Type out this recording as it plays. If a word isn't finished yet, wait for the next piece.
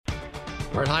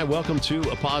All right, hi, welcome to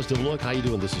A Positive Look. How you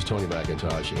doing? This is Tony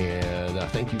McIntosh, and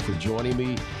thank you for joining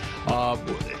me.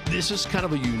 This is kind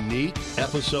of a unique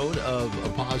episode of A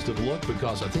Positive Look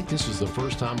because I think this is the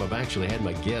first time I've actually had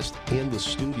my guest in the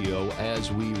studio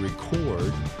as we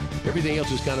record. Everything else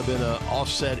has kind of been an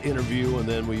offset interview, and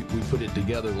then we put it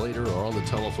together later or on the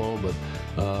telephone. But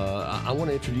I want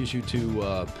to introduce you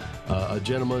to a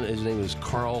gentleman. His name is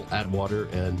Carl Atwater.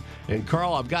 And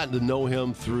Carl, I've gotten to know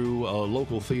him through a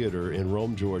local theater in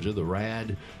Rome, Georgia, the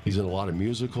RAD. He's in a lot of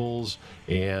musicals,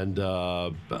 and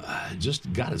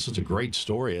just got such a great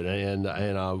story. And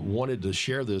I wanted to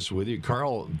share this with you.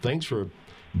 Carl, thanks for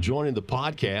joining the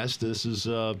podcast. This is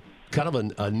kind of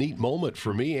a neat moment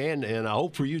for me, and I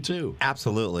hope for you too.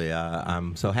 Absolutely.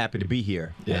 I'm so happy to be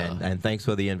here. Yeah. And thanks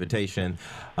for the invitation.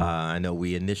 I know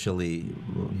we initially,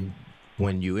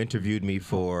 when you interviewed me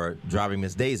for Driving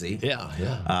Miss Daisy,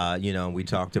 we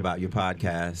talked about your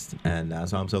podcast, and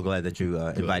so I'm so glad that you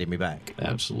invited me back.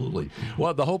 Absolutely.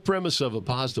 Well, the whole premise of A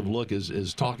Positive Look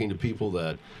is talking to people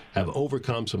that have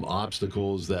overcome some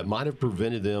obstacles that might have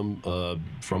prevented them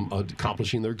from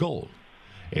accomplishing their goal.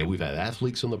 And we've had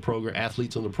athletes on the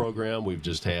program. We've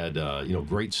just had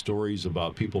great stories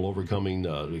about people overcoming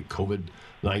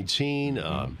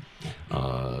COVID-19,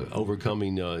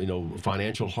 overcoming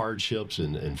financial hardships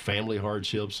and family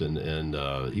hardships and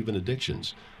even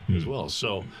addictions as well.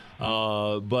 So,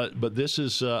 but this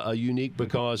is unique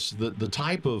because the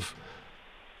type of,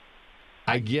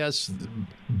 I guess,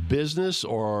 business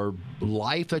or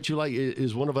life that you like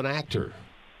is one of an actor.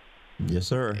 Yes,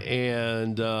 sir.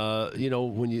 And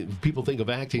when people think of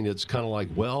acting, it's kind of like,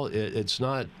 well, it's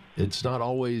not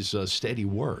always steady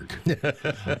work.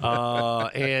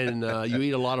 And you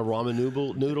eat a lot of ramen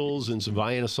noodles and some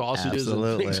Vienna sausages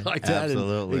and things like that,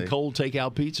 and cold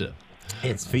takeout pizza.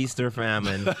 It's feast or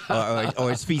famine,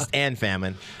 or it's feast and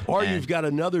famine. Or you've got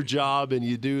another job and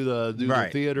you do the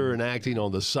theater and acting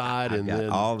on the side. I've got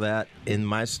all that in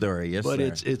my story, yes, but sir.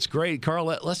 But it's great. Carl,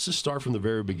 let's just start from the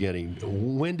very beginning.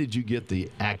 When did you get the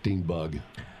acting bug?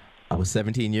 I was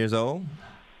 17 years old.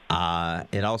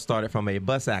 It all started from a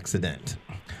bus accident.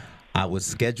 I was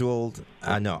scheduled,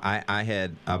 I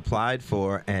had applied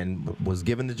for and was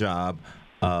given the job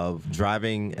of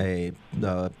driving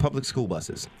public school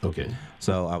buses. Okay.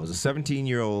 So I was a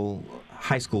 17-year-old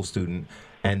high school student,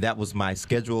 and that was my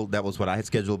schedule. That was what I had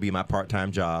scheduled to be my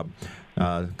part-time job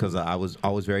because I was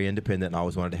always very independent and I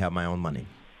always wanted to have my own money.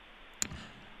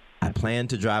 I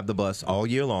planned to drive the bus all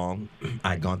year long.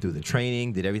 I'd gone through the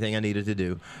training, did everything I needed to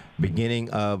do. Beginning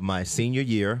of my senior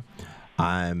year,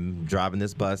 I'm driving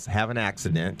this bus, have an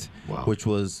accident, which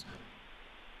was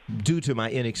due to my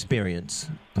inexperience.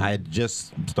 I had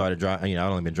just started driving, I'd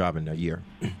only been driving a year.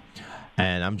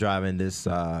 And I'm driving this,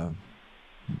 I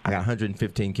got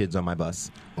 115 kids on my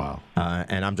bus. Wow.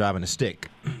 And I'm driving a stick.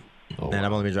 And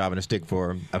I've only been driving a stick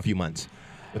for a few months.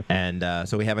 And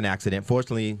so we have an accident.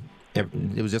 Fortunately,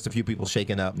 it was just a few people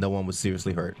shaken up. No one was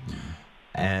seriously hurt.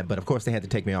 But of course, they had to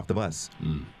take me off the bus.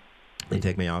 They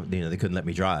take me off, they couldn't let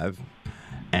me drive.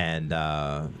 And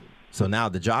so now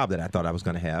the job that I thought I was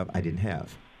going to have, I didn't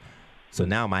have. So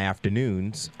now my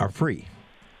afternoons are free.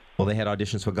 Well, they had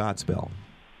auditions for Godspell.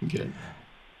 Okay.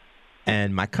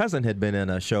 And my cousin had been in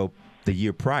a show the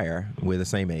year prior. We're the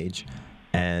same age.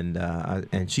 And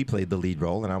she played the lead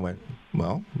role. And I went,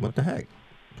 well, what the heck?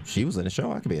 She was in a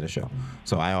show. I could be in a show.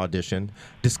 So I auditioned,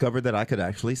 discovered that I could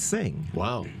actually sing.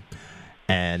 Wow.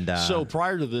 And so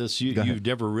prior to this, you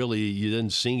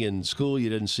didn't sing in school, you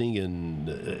didn't sing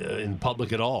in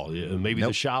public at all. Maybe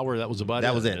the shower, that was about it.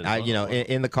 That was it.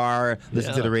 In the car,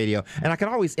 listen to the radio, and I could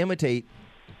always imitate,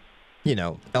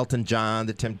 Elton John,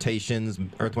 The Temptations,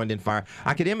 Earth, Wind and Fire.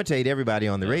 I could imitate everybody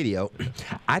on the radio.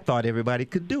 I thought everybody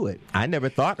could do it. I never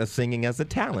thought of singing as a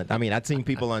talent. I mean, I'd seen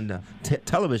people on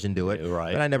television do it,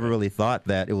 but I never really thought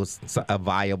that it was a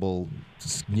viable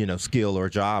skill or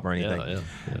job or anything. Yeah.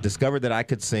 Discovered that I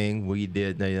could sing. We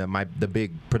did the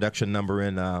big production number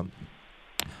in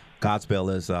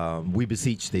Godspell is We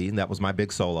Beseech Thee, and that was my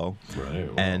big solo. Right.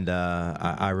 Wow. And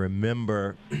I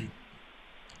remember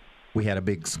we had a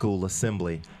big school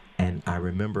assembly, and I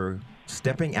remember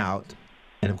stepping out,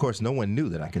 and of course no one knew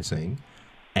that I could sing,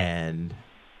 and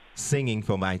singing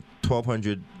for my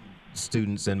 1,200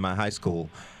 students in my high school,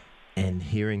 and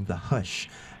hearing the hush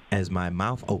as my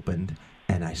mouth opened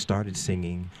and I started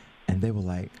singing, and they were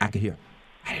like, I could hear,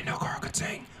 I didn't know Carl could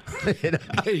sing.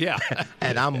 Yeah.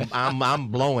 And I'm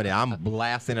blowing it. I'm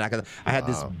blasting it. I had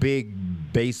this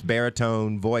big bass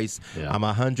baritone voice. Yeah. I'm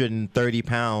 130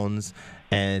 pounds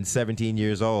and 17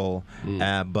 years old,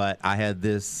 but I had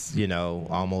this,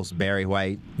 almost Barry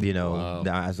White, Wow.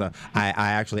 I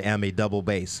actually am a double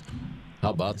bass. How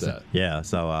about that? Yeah,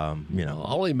 so I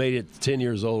only made it 10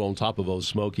 years old on top of Old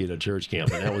Smoky at a church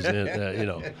camp, and that was it.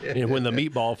 And when the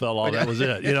meatball fell off, that was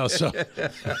it. So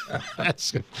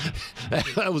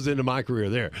that was into my career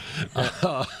there.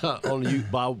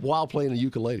 While playing the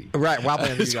ukulele. Right, while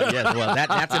playing the ukulele. Yes, well,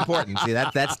 that's important. See,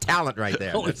 that's talent right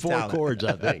there. Only That's 4 talent. chords,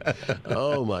 I think.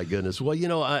 Oh my goodness. Well,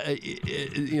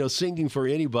 singing for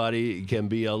anybody can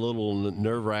be a little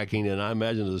nerve-wracking, and I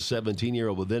imagine as a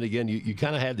 17-year-old. But then again, you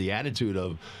kind of have the attitude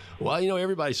of, well,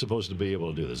 everybody's supposed to be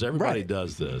able to do this. Everybody Right.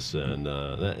 does this, and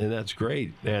that's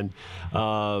great. And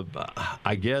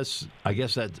I guess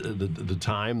that the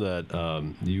time that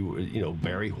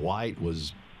Barry White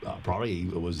was. Probably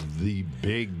was the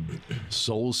big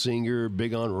soul singer,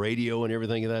 big on radio and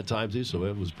everything at that time too. So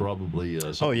it was probably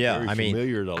very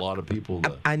familiar to a lot of people.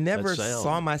 I never that sound.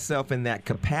 saw myself in that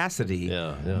capacity.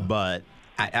 Yeah. But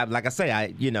I like I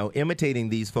say, imitating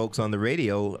these folks on the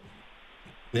radio,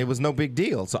 it was no big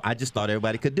deal. So I just thought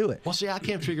everybody could do it. Well, see, I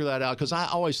can't figure that out because I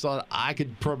always thought I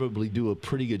could probably do a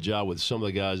pretty good job with some of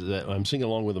the guys that I'm singing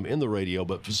along with them in the radio.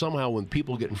 But somehow when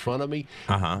people get in front of me,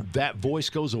 that voice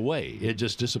goes away. It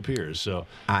just disappears. So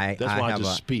that's why I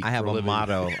just speak. I have for a living.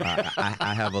 motto.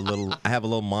 I have a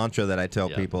little mantra that I tell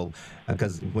people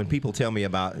because when people tell me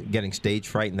about getting stage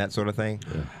fright and that sort of thing.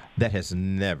 Yeah. That has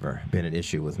never been an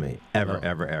issue with me,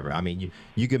 ever. I mean,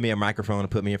 you give me a microphone and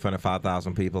put me in front of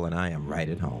 5,000 people, and I am right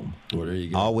at home. Well, there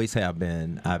you go. Always have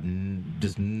been.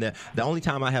 The only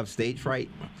time I have stage fright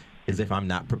is if I'm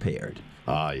not prepared.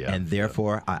 Yeah. And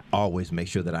therefore, I always make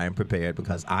sure that I am prepared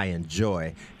because I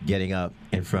enjoy getting up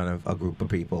in front of a group of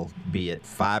people, be it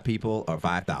 5 people or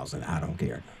 5,000. I don't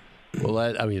care. Well,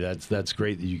 that's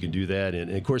great that you can do that,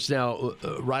 and of course now,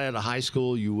 right out of high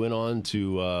school, you went on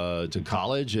to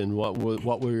college, and what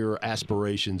were your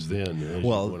aspirations then as you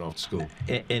went off to school?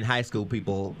 In high school,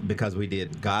 because we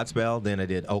did Godspell, then I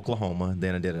did Oklahoma,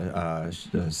 then I did a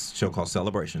show called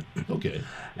Celebration. Okay,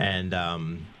 and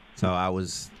so I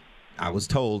was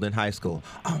told in high school,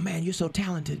 "Oh man, you're so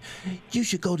talented, you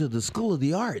should go to the School of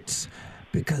the Arts."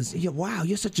 Because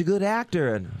you're such a good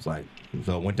actor, and it's like,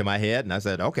 so it went to my head, and I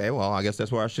said, okay, well, I guess that's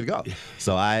where I should go.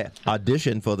 So I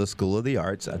auditioned for the School of the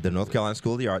Arts, the North Carolina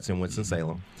School of the Arts in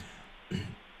Winston-Salem,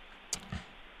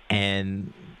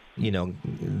 and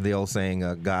the old saying,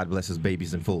 "God blesses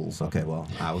babies and fools." Okay, well,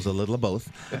 I was a little of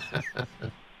both.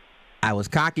 I was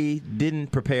cocky,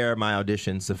 didn't prepare my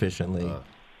audition sufficiently,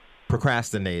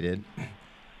 procrastinated,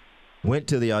 went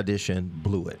to the audition,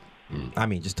 blew it. I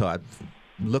mean, just thought.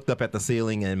 Looked up at the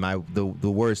ceiling and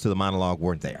the words to the monologue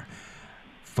weren't there.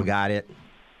 Forgot it.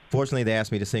 Fortunately, they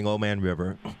asked me to sing Old Man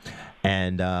River.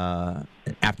 And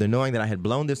after knowing that I had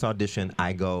blown this audition,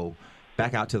 I go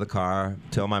back out to the car,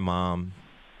 tell my mom,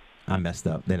 I messed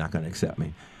up. They're not going to accept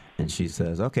me. And she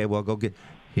says, okay, well,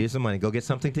 here's some money. Go get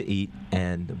something to eat,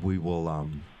 and we'll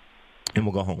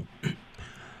go home.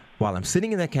 While I'm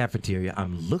sitting in that cafeteria,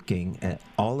 I'm looking at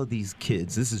all of these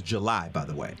kids. This is July, by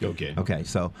the way. Okay,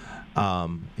 so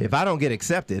if I don't get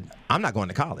accepted, I'm not going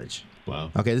to college.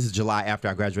 Wow. Okay, this is July after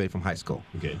I graduated from high school.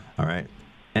 Okay. All right.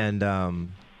 And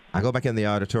I go back in the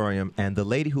auditorium, and the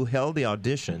lady who held the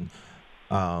audition,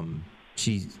 in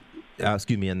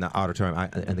the auditorium,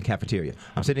 in the cafeteria.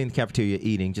 I'm sitting in the cafeteria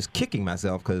eating, just kicking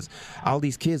myself because all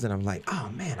these kids, and I'm like,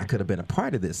 oh, man, I could have been a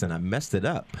part of this, and I messed it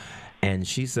up. And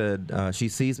she said, she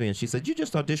sees me, and she said, you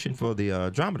just auditioned for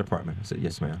the drama department. I said,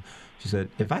 yes, ma'am. She said,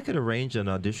 if I could arrange an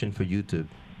audition for you to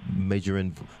major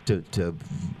in, to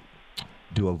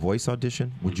do a voice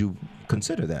audition, would you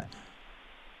consider that?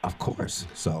 Of course.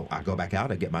 So I go back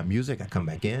out, I get my music, I come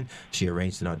back in. She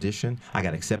arranged an audition. I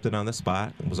got accepted on the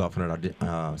spot, was offered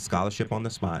a scholarship on the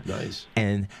spot. Nice.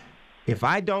 And if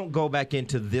I don't go back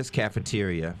into this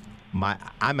cafeteria,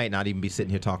 I might not even be sitting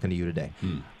here talking to you today.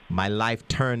 My life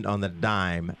turned on the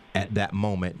dime at that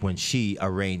moment when she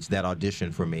arranged that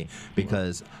audition for me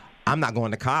because I'm not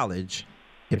going to college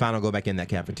if I don't go back in that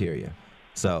cafeteria.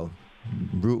 So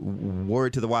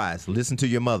word to the wise, listen to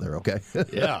your mother, okay?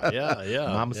 Yeah.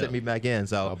 Mama sent me back in.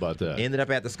 So how about that? Ended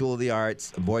up at the School of the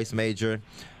Arts, voice major.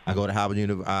 I go to Howard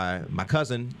University. My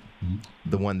cousin,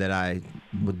 the one that I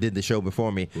did the show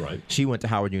before me, right. She went to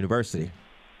Howard University.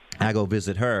 I go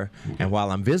visit her, and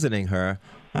while I'm visiting her,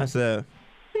 I said,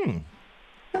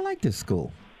 I like this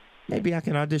school. Maybe I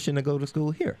can audition to go to school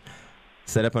here.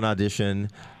 Set up an audition,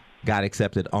 got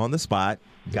accepted on the spot,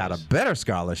 got a better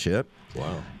scholarship.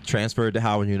 Wow. Transferred to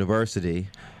Howard University,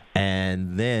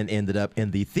 and then ended up in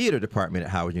the theater department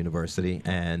at Howard University,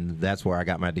 and that's where I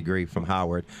got my degree from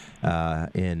Howard. I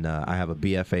have a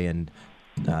BFA in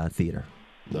theater.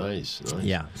 Nice.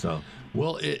 Yeah. So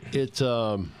well,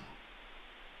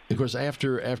 Of course,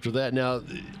 after that, now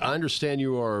I understand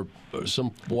you are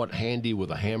somewhat handy with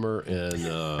a hammer and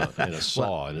a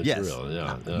saw and a yes. drill.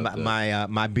 Yeah,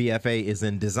 My BFA is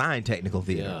in design technical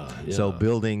theater. Yeah. So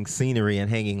building scenery and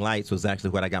hanging lights was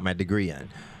actually what I got my degree in.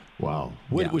 Wow,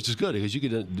 Yeah. which is good because you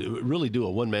could really do a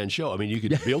one-man show. I mean, you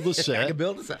could build the set, I could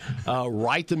build a set.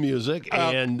 write the music,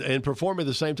 and perform at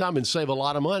the same time and save a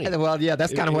lot of money. Well, yeah,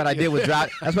 that's kind of what I did with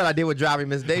That's what I did with Driving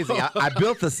Miss Daisy. I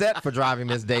built the set for Driving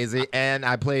Miss Daisy, and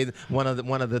I played one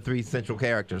of the three central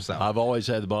characters. So I've always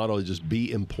had the motto to just be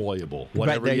employable.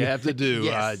 Whatever there you you- have to do,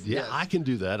 Yes, yes. I can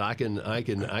do that. I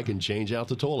can change out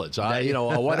the toilets.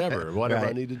 Whatever I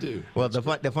Right. need to do. Well,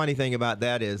 the funny thing about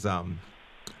that is,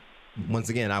 once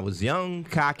again, I was young,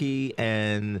 cocky,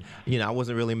 and I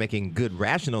wasn't really making good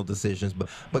rational decisions.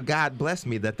 But God blessed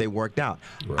me that they worked out.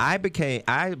 Right.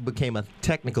 I became a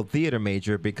technical theater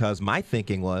major because my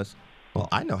thinking was, well,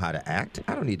 I know how to act.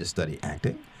 I don't need to study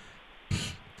acting.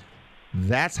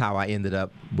 That's how I ended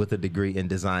up with a degree in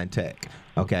design tech.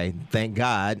 Okay, thank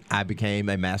God I became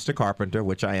a master carpenter,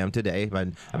 which I am today.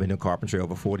 I've been doing carpentry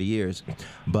over 40 years.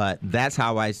 But that's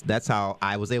how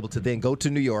I was able to then go to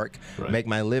New York, Right. make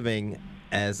my living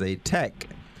as a tech,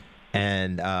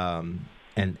 and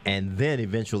then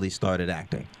eventually started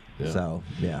acting. Yeah. So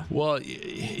yeah. Well,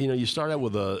 you start out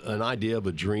with an idea of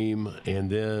a dream, and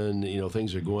then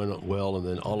things are going well, and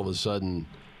then all of a sudden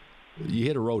you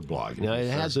hit a roadblock. Now it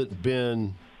hasn't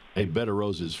been a bed of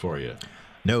roses for you.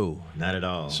 No, not at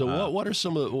all. So what are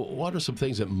some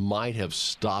things that might have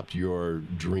stopped your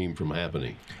dream from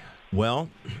happening? Well,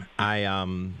 I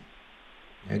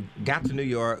got to New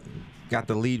York, got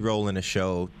the lead role in a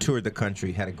show, toured the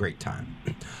country, had a great time.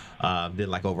 Did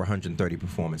like over 130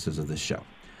 performances of this show.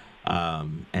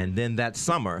 And then that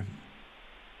summer,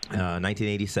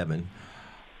 1987,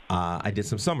 I did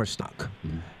some summer stock.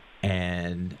 Mm-hmm.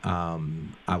 And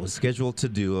I was scheduled to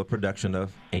do a production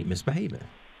of Ain't Misbehaving,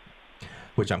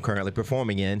 which I'm currently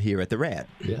performing in here at the Rad.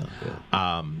 Yeah.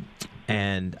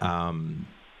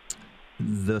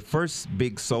 The first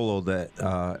big solo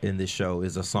that in this show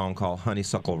is a song called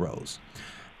Honeysuckle Rose,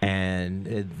 and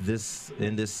in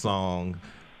this song,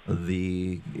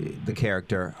 the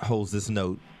character holds this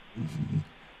note.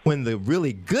 When the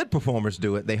really good performers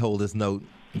do it, they hold this note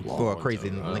for a crazy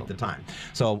length of time.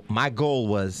 So my goal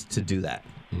was to do that.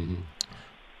 Mm-hmm.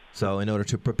 So in order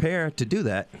to prepare to do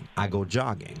that, I go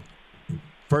jogging.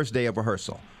 First day of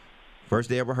rehearsal,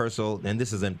 and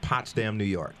this is in Potsdam, New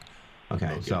York.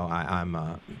 Okay. So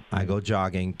I go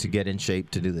jogging to get in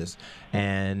shape to do this,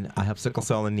 and I have sickle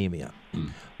cell anemia.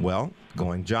 Well,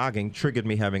 going jogging triggered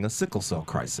me having a sickle cell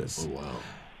crisis. Oh, wow.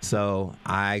 So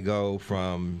I go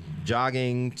from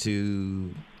jogging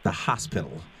to the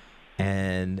hospital,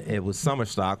 and it was summer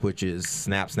stock, which is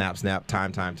snap, snap, snap,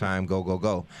 time,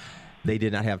 go. They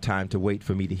did not have time to wait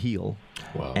for me to heal.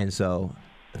 Wow. And so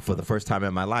for the first time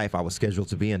in my life, I was scheduled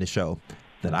to be in the show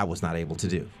that I was not able to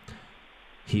do.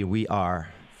 Here we are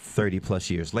 30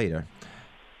 plus years later.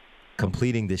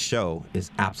 Completing this show is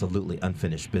absolutely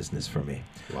unfinished business for me.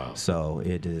 Wow. So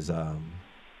it is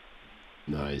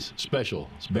Nice. Special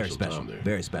very special. time there.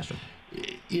 Very special.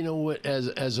 You know what?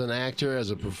 As an actor,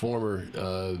 as a performer,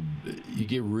 you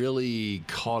get really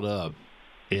caught up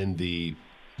in the,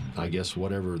 I guess,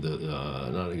 whatever the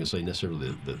I'm not going to say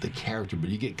necessarily the character, but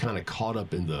you get kind of caught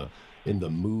up in the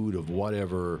mood of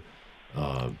whatever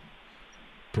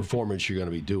performance you're going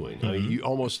to be doing. I mean,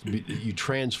 you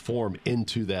transform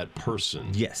into that person.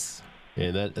 Yes.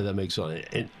 And that makes sense.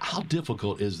 And how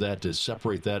difficult is that to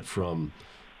separate that from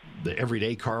the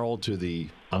everyday Carl to the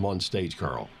I'm on stage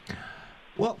Carl?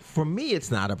 Well, for me, it's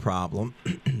not a problem,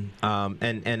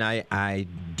 and I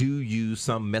do use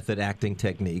some method acting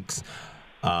techniques.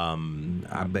 As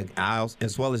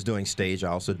well as doing stage, I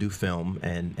also do film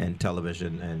and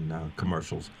television and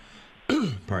commercials.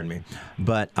 Pardon me,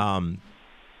 but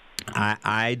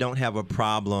I don't have a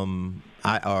problem.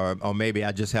 Or maybe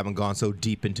I just haven't gone so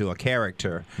deep into a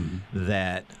character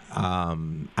that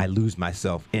I lose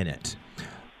myself in it.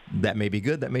 That may be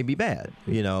good, that may be bad,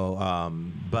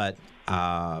 but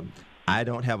I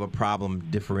don't have a problem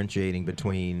differentiating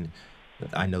between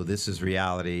I know this is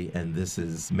reality and this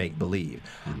is make-believe.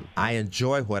 I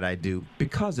enjoy what I do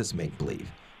because it's make-believe.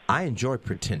 I enjoy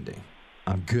pretending.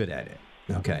 I'm good at it.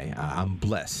 Okay, I'm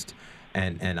blessed,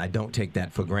 and I don't take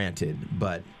that for granted,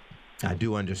 but I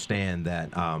do understand that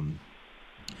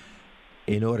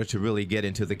in order to really get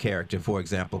into the character, for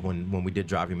example, when we did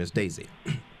Driving Miss Daisy,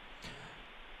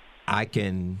 I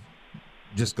can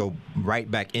just go right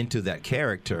back into that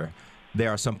character. There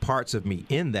are some parts of me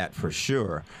in that for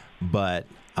sure, but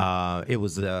it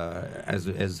was,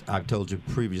 as I've told you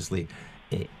previously,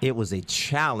 it was a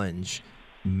challenge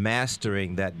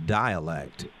mastering that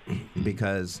dialect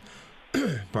because,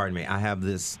 pardon me, I have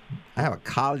a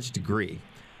college degree,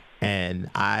 and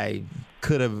I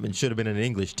could have and should have been an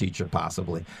English teacher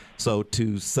possibly. So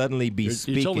to suddenly be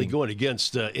speaking, it's only going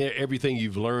against everything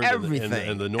you've learned, everything,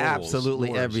 and the normals, absolutely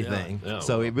norms. everything. Yeah.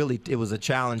 So it was a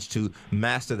challenge to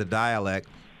master the dialect,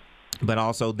 but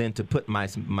also then to put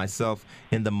myself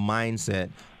in the mindset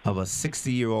of a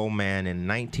 60-year-old man in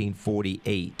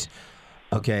 1948.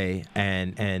 Okay,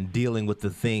 and dealing with the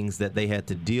things that they had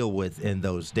to deal with in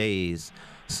those days.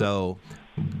 So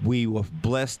we were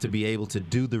blessed to be able to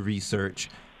do the research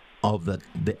of the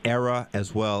era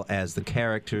as well as the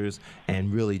characters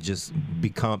and really just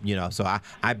become, so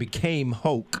I became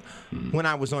Hoke when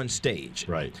I was on stage.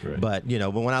 Right. But,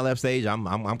 but when I left stage,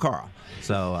 I'm Carl.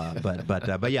 So,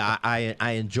 but yeah,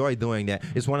 I enjoy doing that.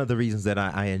 It's one of the reasons that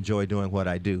I enjoy doing what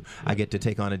I do. I get to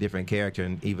take on a different character,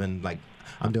 and even like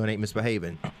I'm doing Ain't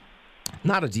Misbehaving.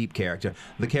 Not a deep character.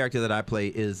 The character that I play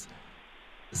is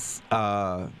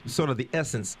sort of the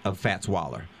essence of Fats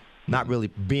Waller. Not really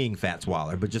being Fats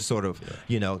Waller, but just sort of,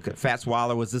 Fats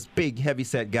Waller was this big,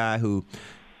 heavyset guy who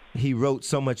he wrote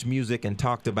so much music and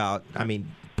talked about,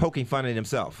 poking fun at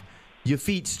himself. Your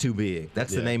feet's too big.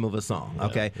 That's the name of a song,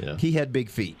 okay? Yeah. He had big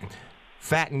feet.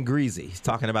 Fat and greasy. He's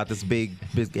talking about this big.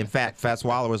 In fact, Fats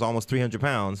Waller was almost 300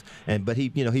 pounds, but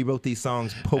he wrote these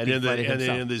songs poking fun at himself.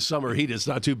 And in the summer heat, it's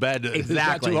not too bad. It's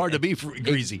not too hard to be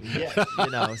greasy.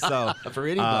 Yeah, so for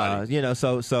anybody.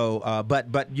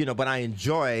 But I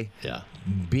enjoy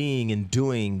being and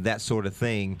doing that sort of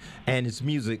thing, and it's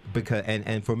music because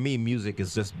and for me, music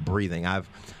is just breathing. I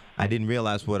didn't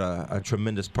realize what a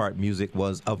tremendous part music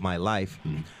was of my life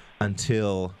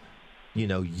until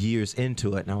years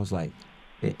into it, and I was like.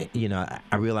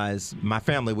 I realized my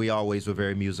family, we always were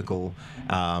very musical.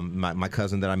 My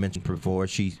cousin that I mentioned before,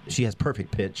 she has perfect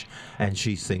pitch, and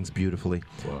she sings beautifully.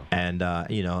 Wow. And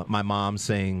my mom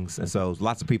sings, and so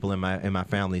lots of people in my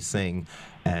family sing,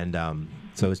 and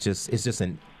so it's just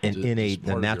an innate,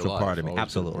 a natural part of me.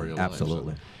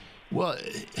 Absolutely. Well,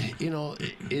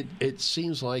 it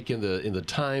seems like in the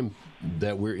time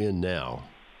that we're in now,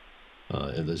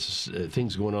 and there's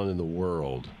things going on in the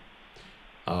world.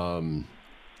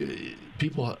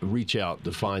 People reach out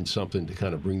to find something to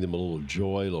kind of bring them a little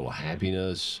joy, a little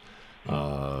happiness,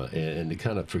 and to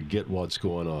kind of forget what's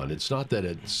going on. It's not that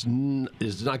it's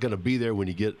not going to be there when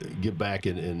you get back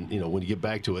and when you get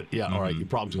back to it. Yeah, all right, your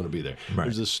problem's going to be there. Right.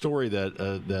 There's a story that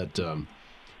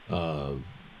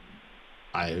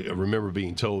I remember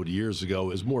being told years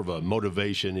ago is more of a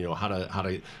motivation, how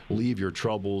to leave your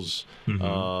troubles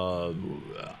out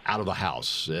of the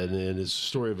house, and it's a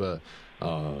story of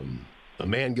a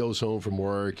man goes home from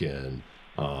work, and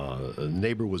a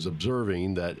neighbor was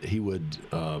observing that he would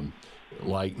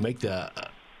make the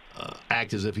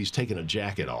act as if he's taking a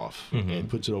jacket off and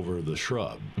puts it over the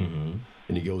shrub. And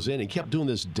he goes in. He kept doing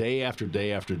this day after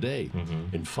day after day.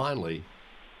 And finally,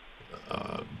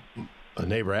 a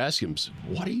neighbor asked him,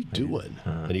 "What are you doing?"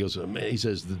 And he goes, he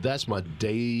says, "That's my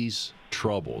day's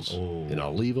troubles. And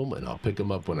I'll leave them and I'll pick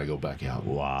them up when I go back out."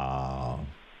 Wow.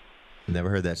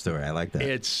 Never heard that story. I like that.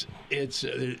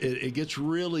 It gets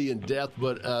really in depth,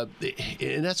 but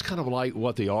and that's kind of like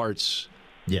what the arts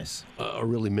are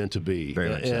really meant to be. Very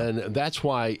much so. And that's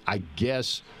why I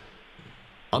guess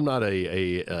I'm not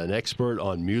an expert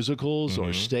on musicals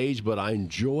or stage, but I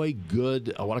enjoy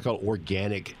good what I call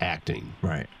organic acting.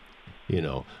 Right.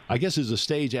 I guess as a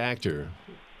stage actor,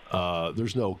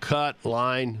 there's no cut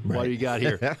line. Right. What do you got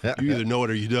here? You either know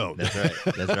it or you don't.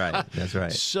 That's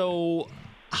right. So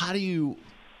how do you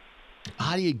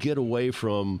get away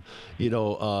from,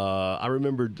 I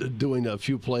remember doing a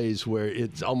few plays where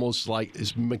it's almost like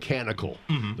it's mechanical.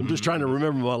 I'm just trying to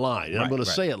remember my line, and I'm going to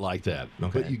say it like that.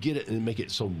 Okay. But you get it and make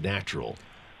it so natural.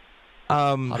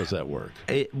 How does that work?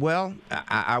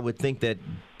 I would think that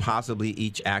possibly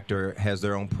each actor has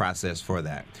their own process for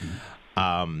that.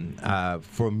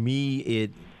 For me,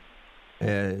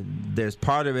 there's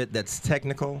part of it that's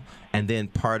technical, and then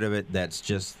part of it that's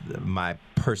just my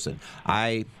person.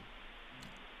 I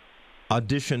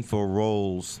audition for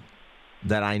roles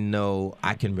that I know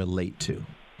I can relate to,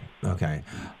 okay,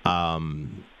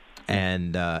 and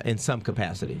in some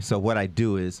capacity. So what I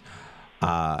do is,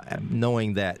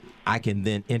 knowing that I can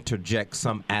then interject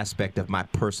some aspect of my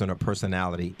person or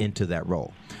personality into that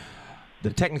role.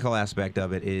 The technical aspect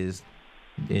of it is,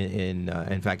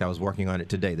 in fact, I was working on it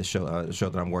today. The show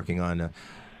that I'm working on,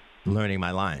 learning my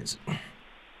lines.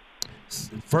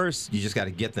 First, you just got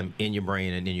to get them in your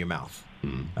brain and in your mouth,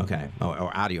 okay, or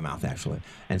out of your mouth actually.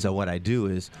 And so what I do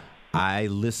is, I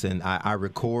listen. I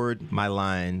record my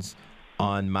lines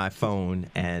on my phone,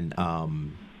 and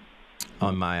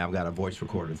I've got a voice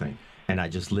recorder thing. And I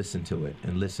just listen to it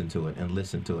and listen to it and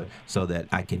listen to it so that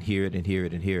I can hear it and hear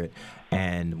it and hear it.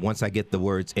 And once I get the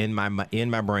words in my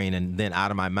brain and then out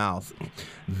of my mouth,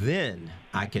 then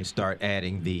I can start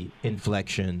adding the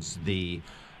inflections, the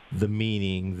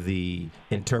meaning, the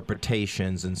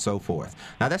interpretations, and so forth.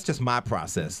 Now, that's just my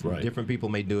process. Right. Different people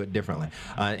may do it differently.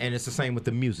 And it's the same with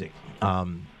the music.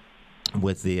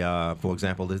 With the, for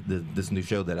example, this new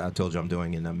show that I told you I'm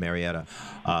doing in Marietta,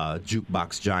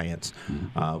 Jukebox Giants,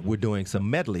 we're doing some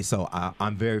medley. So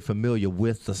I'm very familiar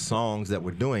with the songs that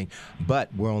we're doing,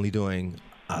 but we're only doing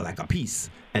like a piece,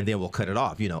 and then we'll cut it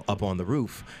off, up on the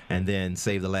roof, and then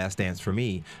save the last dance for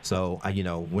me. So,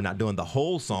 we're not doing the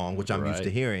whole song, which I'm used to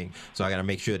hearing. So I got to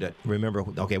make sure to remember,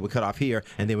 okay, we cut off here,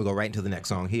 and then we go right into the next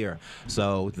song here.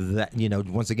 So that,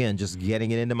 once again, just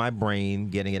getting it into my brain,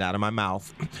 getting it out of my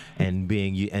mouth, and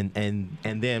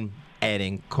and then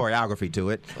adding choreography to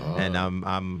it, and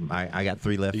I got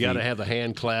 3 left. You got to have the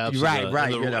hand claps, right,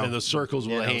 and the circles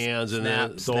with the hands,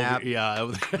 and snap.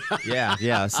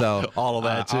 yeah. So all of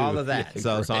that too. All of that. Yeah,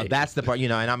 so that's the part,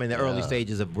 and I'm in the early Yeah.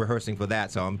 stages of rehearsing for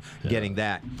that, so I'm getting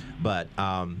that. But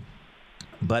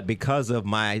because of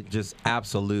my just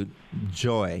absolute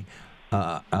joy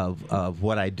of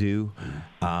what I do,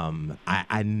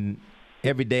 I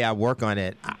every day I work on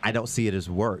it. I don't see it as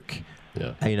work.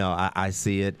 Yeah. I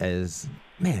see it as,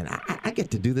 man, I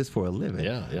get to do this for a living.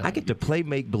 Yeah. I get to play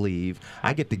make believe.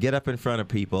 I get to get up in front of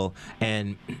people,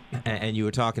 and you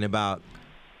were talking about,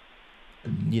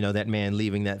 that man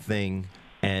leaving that thing,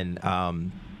 and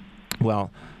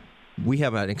well, we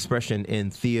have an expression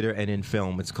in theater and in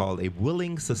film. It's called a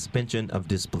willing suspension of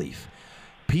disbelief.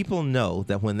 People know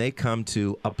that when they come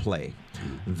to a play,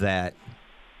 that's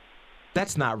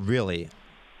not really.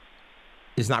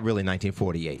 It's not really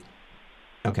 1948.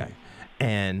 Okay.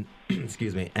 And,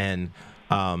 excuse me, and,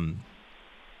 that's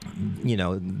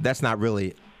not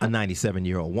really a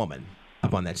 97-year-old woman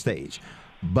up on that stage.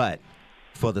 But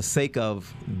for the sake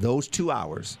of those 2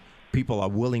 hours, people are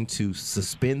willing to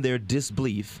suspend their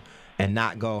disbelief and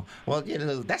not go, well,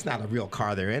 that's not a real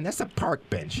car they're in. That's a park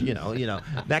bench,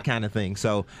 that kind of thing.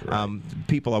 So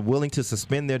people are willing to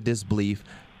suspend their disbelief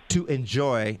to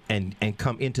enjoy and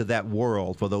come into that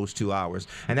world for those 2 hours.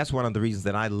 And that's one of the reasons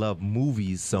that I love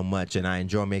movies so much, and I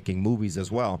enjoy making movies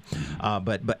as well,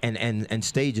 but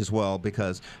stage as well,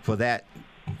 because for that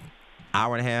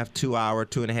hour and a half, 2 hour,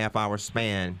 2.5 hour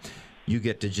span, you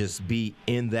get to just be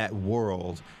in that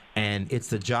world. And it's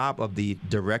the job of the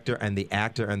director and the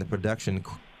actor and the production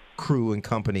crew and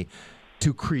company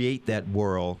to create that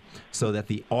world so that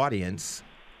the audience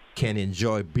can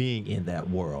enjoy being in that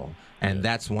world. And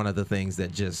that's one of the things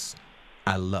that just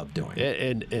I love doing.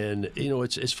 And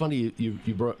it's funny you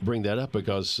bring that up,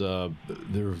 because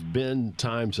there have been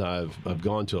times I've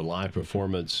gone to a live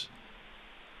performance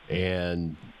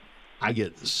and I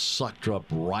get sucked up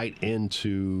right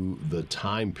into the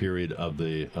time period of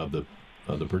the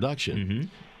production. Mm-hmm.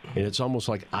 And it's almost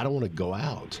like I don't want to go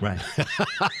out. Right.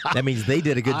 That means they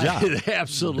did a good job.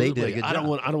 Absolutely. They did a good job.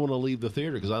 I don't want to leave the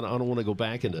theater, because I don't want to go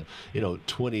back into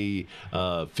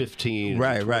 2015,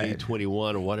 right,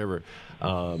 2021 or whatever,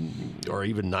 or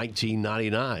even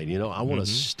 1999. I want to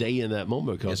stay in that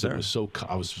moment, because it was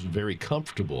I was very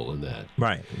comfortable in that.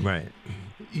 Right.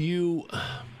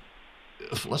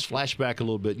 Let's flash back a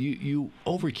little bit. You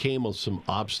overcame some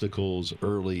obstacles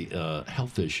early,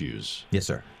 health issues. Yes,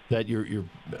 sir. That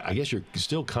I guess you're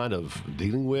still kind of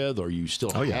dealing with, or you still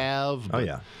have. Oh,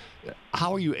 yeah.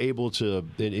 How are you able to,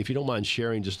 and if you don't mind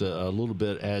sharing just a little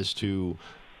bit as to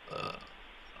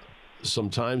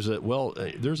sometimes that,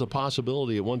 there's a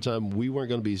possibility at one time we weren't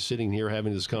going to be sitting here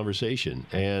having this conversation.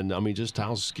 And, just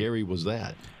how scary was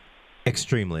that?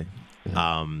 Extremely.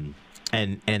 Yeah.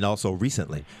 And also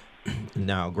recently.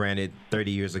 Now, granted,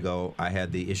 30 years ago, I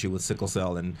had the issue with sickle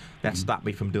cell, and that stopped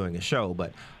me from doing a show,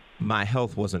 but my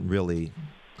health wasn't really,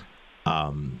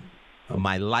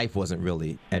 my life wasn't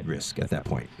really at risk at that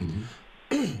point.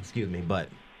 Mm-hmm. Excuse me. But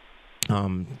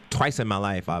twice in my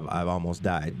life, I've almost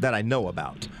died that I know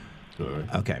about. All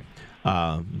right. Okay.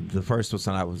 The first was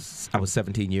when I was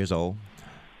 17 years old,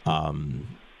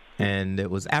 and it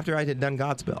was after I had done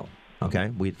Godspell. Okay,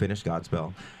 we'd finished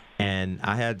Godspell, and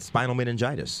I had spinal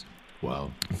meningitis. Wow.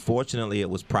 Fortunately, it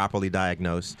was properly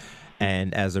diagnosed.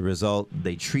 And as a result,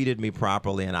 they treated me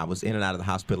properly, and I was in and out of the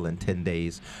hospital in 10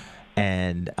 days.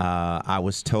 And I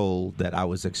was told that I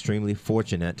was extremely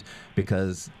fortunate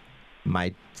because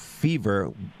my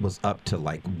fever was up to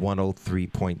like 103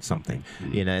 point something.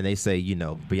 Mm-hmm. And they say,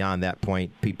 beyond that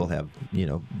point, people have,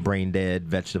 brain dead,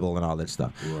 vegetable, and all that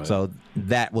stuff. Right. So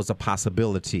that was a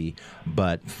possibility.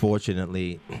 But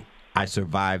fortunately, I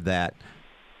survived that.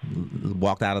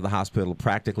 walked out of the hospital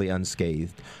practically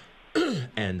unscathed,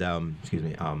 and excuse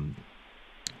me,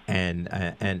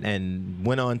 and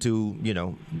went on to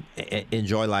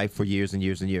enjoy life for years and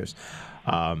years and years.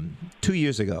 2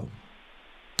 years ago,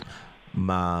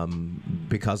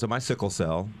 because of my sickle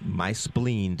cell, my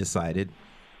spleen decided,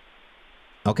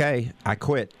 okay, I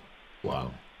quit.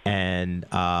 Wow. And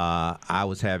I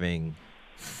was having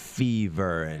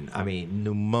fever and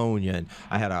pneumonia, and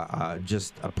I had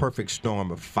just a perfect storm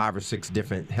of 5 or 6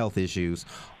 different health issues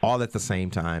all at the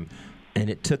same time, and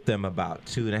it took them about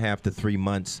 2.5 to 3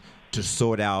 months to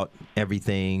sort out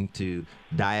everything, to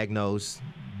diagnose,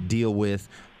 deal with.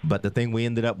 But the thing we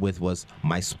ended up with was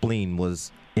my spleen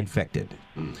was infected.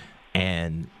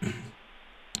 And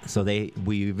so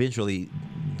we eventually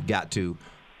got to,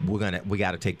 we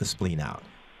got to take the spleen out.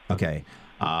 Okay.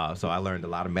 So I learned a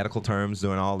lot of medical terms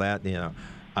doing all that,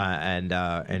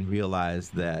 and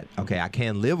realized that, okay, I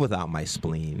can live without my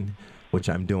spleen, which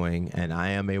I'm doing, and I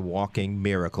am a walking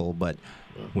miracle. But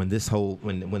when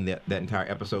that entire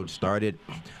episode started,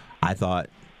 I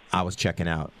thought I was checking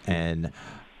out, and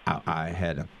I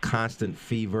had a constant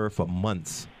fever for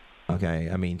months. Okay,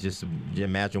 just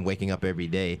imagine waking up every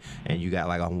day and you got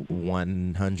like a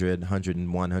 100,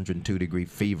 101, 102 degree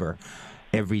fever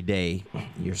every day.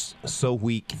 You're so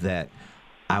weak that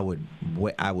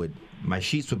my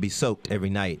sheets would be soaked every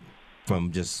night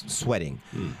from just sweating.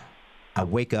 I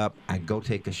wake up, I go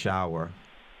take a shower,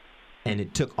 and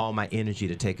it took all my energy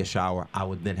to take a shower. I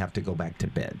would then have to go back to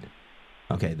bed.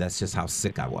 Okay, that's just how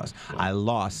sick I was. Wow. I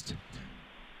lost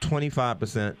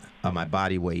 25% of my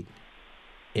body weight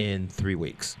in 3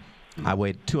 weeks. I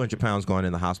weighed 200 pounds going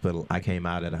in the hospital. I came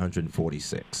out at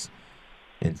 146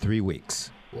 in 3 weeks.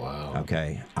 Wow.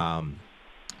 Okay.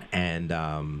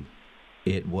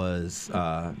 It was,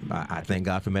 I thank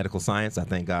God for medical science. I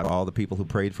thank God all the people who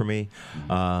prayed for me.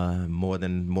 More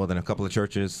than a couple of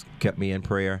churches kept me in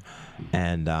prayer.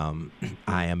 And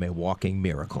I am a walking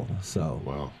miracle. So,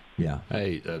 wow. Yeah.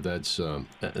 Hey, that's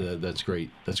great.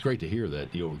 That's great to hear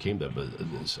that you overcame that, but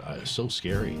it's so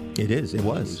scary. It is. It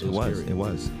was. It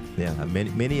was. Yeah.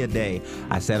 Many a day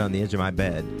I sat on the edge of my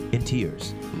bed in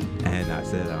tears, and I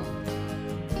said,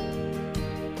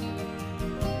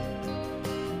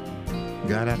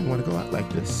 God, I don't want to go out like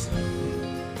this.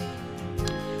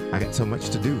 I got so much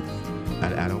to do.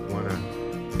 I don't want to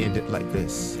end it like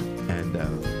this. And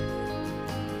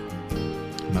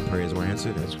my prayers were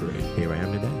answered. That's great. Here I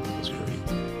am today. That's great.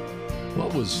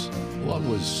 What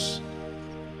was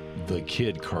the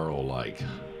kid Carl like?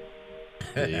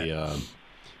 The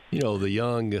the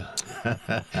young.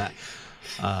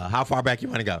 How far back you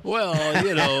want to go? Well,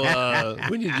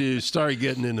 when you start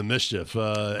getting into mischief,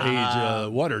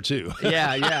 age 1 or 2.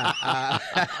 Yeah.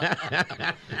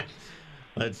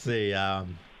 Let's see.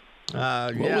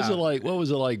 What was it like? What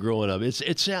was it like growing up?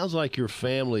 It sounds like your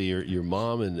family, your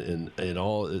mom and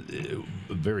all,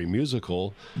 very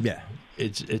musical. Yeah.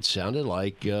 It sounded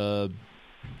like you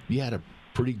had a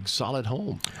pretty solid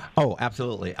home. Oh,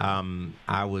 absolutely.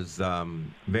 I was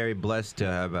very blessed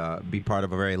to be part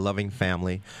of a very loving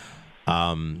family.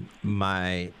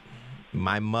 My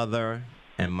mother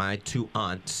and my 2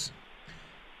 aunts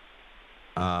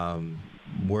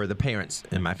were the parents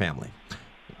in my family.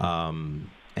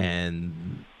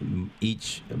 And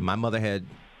my mother had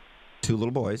 2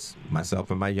 little boys,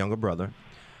 myself and my younger brother.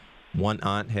 One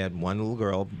aunt had 1 little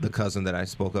girl, the cousin that I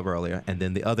spoke of earlier, and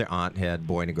then the other aunt had a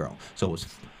boy and a girl. So it was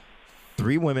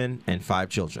 3 women and 5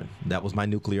 children. That was my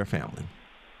nuclear family.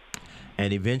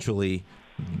 And eventually,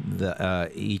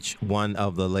 each one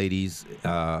of the ladies,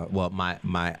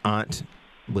 my aunt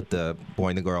with the boy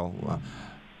and the girl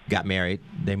got married.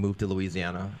 They moved to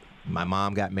Louisiana. My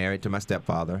mom got married to my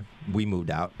stepfather. We moved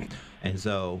out. And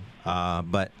so,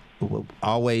 but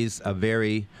always a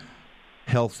very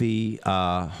healthy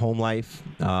home life.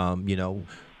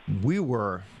 We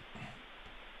weren't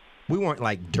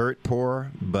like dirt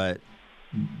poor, but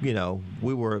we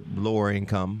were lower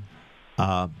income,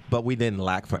 but we didn't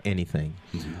lack for anything.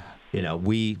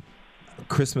 Mm-hmm.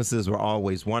 Christmases were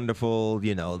always wonderful.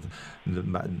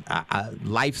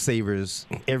 Lifesavers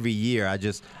every year. I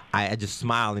just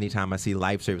smile anytime I see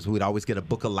Lifesavers. We would always get a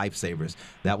book of Lifesavers.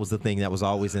 That was the thing that was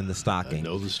always in the stocking. I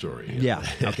know the story. Yeah.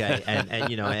 Okay.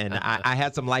 And I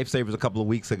had some Lifesavers a couple of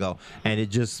weeks ago, and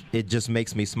it just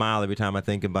makes me smile every time I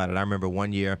think about it. I remember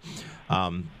one year,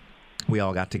 we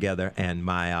all got together, and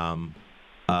my aunt,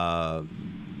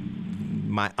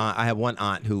 I had one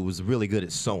aunt who was really good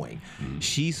at sewing. Mm-hmm.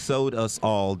 She sewed us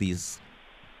all these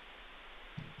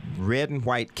red and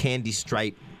white candy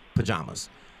striped pajamas.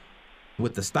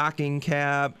 with the stocking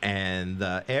cap and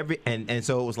and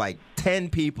so it was like 10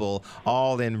 people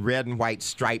all in red and white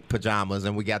striped pajamas,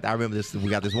 and we got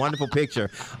this wonderful picture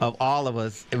of all of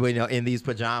us, in these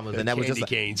pajamas, and that was just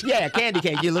canes. Yeah, candy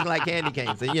canes. You look like candy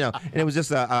canes, and, and it was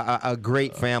just a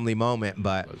great family moment.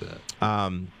 But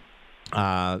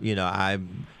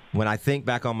when I think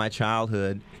back on my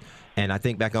childhood, and I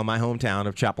think back on my hometown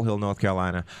of Chapel Hill, North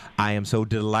Carolina, I am so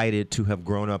delighted to have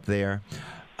grown up there.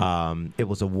 It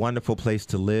was a wonderful place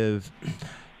to live,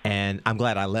 and I'm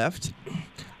glad I left.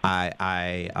 I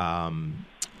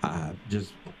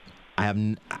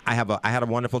had a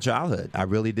wonderful childhood. I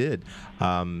really did.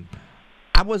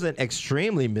 I wasn't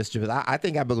extremely mischievous. I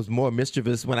think I was more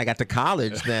mischievous when I got to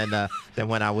college than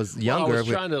when I was younger. Well, I was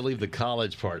trying to leave the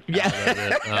college part out of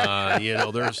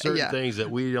it. There are certain things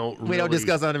that we don't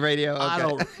discuss on the radio. Okay.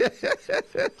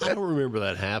 I don't remember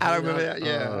that happening. I don't remember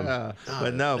that.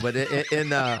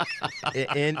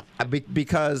 Yeah,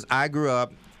 because I grew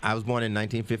up. I was born in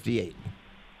 1958,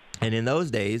 and in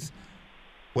those days,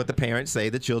 what the parents say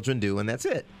the children do, and that's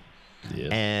it. Yeah.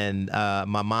 And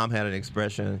my mom had an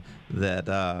expression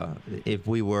that if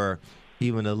we were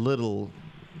even a little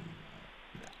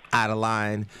out of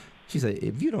line, she said,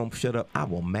 "If you don't shut up, I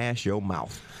will mash your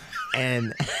mouth."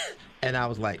 And I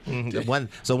was like,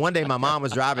 So one day my mom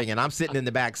was driving, and I'm sitting in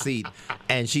the back seat,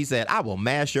 and she said, "I will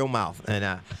mash your mouth." And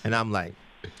I'm like,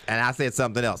 and I said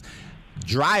something else.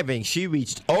 Driving, she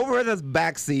reached over the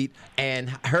back seat, and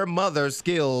her mother's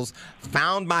skills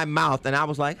found my mouth, and I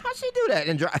was like, "How'd she do that?"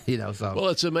 And so. Well,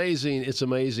 it's amazing. It's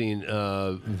amazing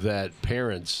that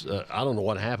parents. I don't know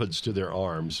what happens to their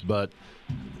arms, but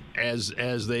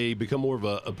as they become more of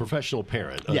a professional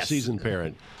parent, a seasoned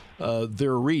parent,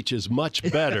 their reach is much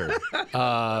better.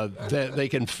 That they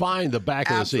can find the back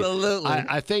of the seat. Absolutely.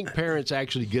 I think parents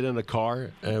actually get in a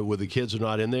car where the kids are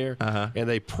not in there, and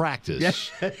they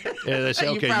practice. And they say,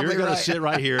 "Okay, you're going to sit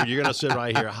right here. You're going to sit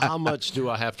right here. How much do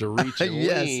I have to reach and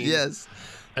lean?" Yes.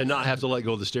 And not have to let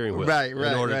go of the steering wheel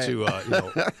in order to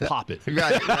pop it.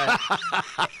 Right.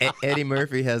 Eddie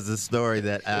Murphy has this story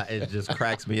that it just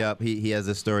cracks me up. He has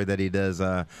this story that he does.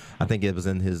 I think it was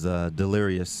in his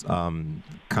Delirious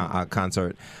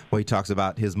concert, where he talks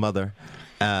about his mother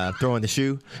throwing the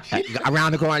shoe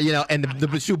around the corner, and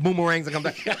the shoe boomerangs and comes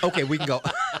back. Okay, we can go.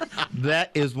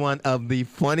 That is one of the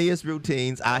funniest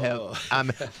routines I have.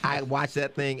 I watch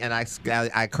that thing and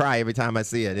I cry every time I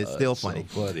see it. It's still funny.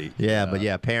 So funny. Yeah,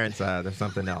 but parents, there's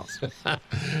something else.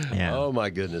 Yeah. Oh my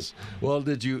goodness. Well,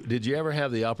 did you ever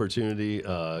have the opportunity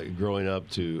growing up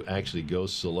to actually go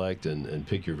select and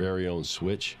pick your very own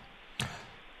switch?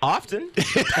 Often. Did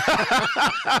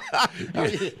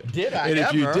I? And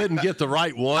if you didn't get the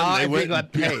right one, they went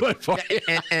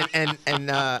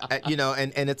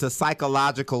and it's a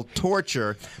psychological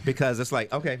torture, because it's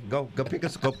like, okay, go pick a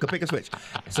switch.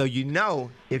 So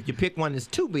if you pick one that's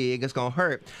too big, it's gonna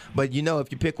hurt. But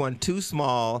if you pick one too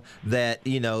small, that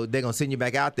they're gonna send you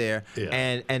back out there. Yeah.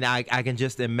 And I can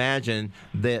just imagine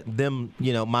that them,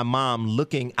 my mom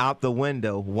looking out the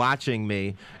window, watching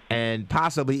me, and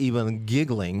possibly even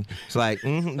giggling. It's like,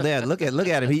 there, look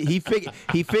at him. He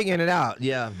figuring it out.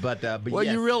 Yeah, but well,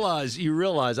 yes. you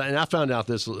realize, and I found out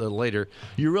this later.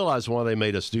 You realize why they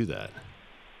made us do that.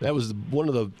 That was one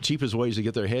of the cheapest ways to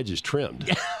get their hedges trimmed.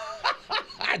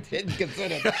 I didn't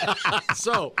consider that.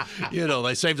 So,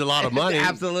 they saved a lot of money.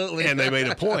 Absolutely. And they made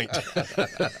a point.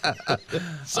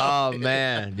 Oh,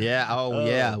 man. Yeah. Oh,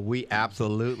 yeah. We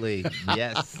absolutely.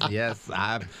 Yes.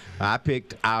 I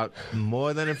picked out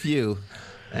more than a few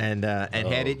and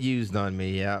had it used on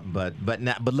me. Yeah. But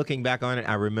looking back on it,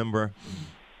 I remember,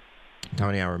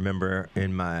 Tony,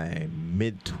 in my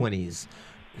mid-20s,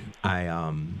 I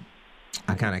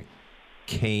kind of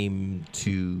came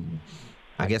to,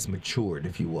 I guess, matured,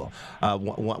 if you will.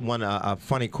 One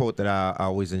funny quote that I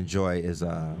always enjoy is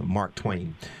Mark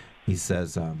Twain. He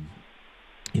says,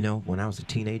 when I was a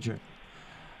teenager,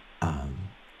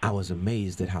 I was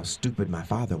amazed at how stupid my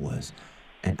father was.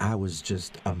 And I was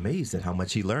just amazed at how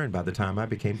much he learned by the time I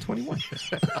became 21.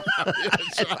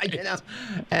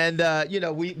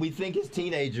 We think as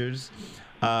teenagers,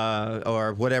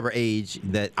 or whatever age,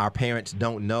 that our parents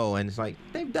don't know, and it's like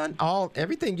they've done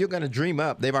everything you're going to dream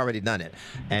up. They've already done it,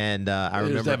 and I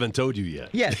remember, just haven't told you yet.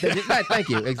 Yes, thank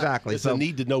you. Exactly. It's a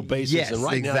need to know basis, yes, and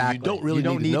right exactly. now you don't really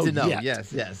need to know yet.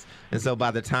 Yes. And so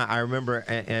by the time I remember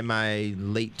in my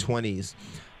late 20s,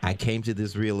 I came to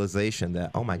this realization that,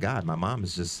 oh my God, my mom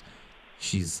is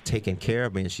she's taken care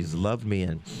of me and she's loved me,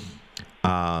 and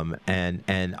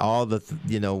all the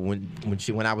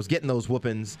when I was getting those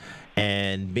whoopings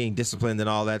and being disciplined and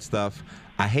all that stuff,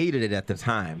 I hated it at the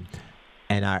time,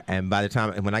 And by the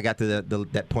time when I got to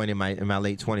that point in my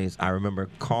late 20s, I remember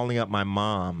calling up my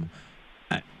mom.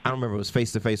 I don't remember if it was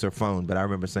face to face or phone, but I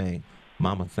remember saying,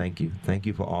 "Mama, thank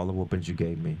you for all the whoopings you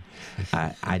gave me.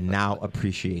 I now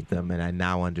appreciate them, and I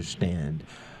now understand."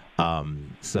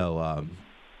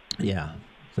 Yeah.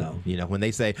 So, when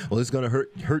they say, "Well, it's going to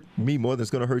hurt me more than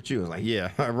it's going to hurt you," it's like,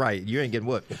 yeah, right. You ain't getting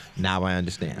whooped. Now I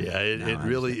understand. Yeah, it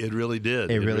really did. It really did.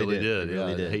 It It really really did.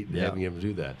 I did. hate having him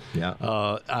do that. Yeah.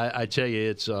 I tell you,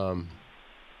 it's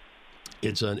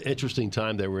an interesting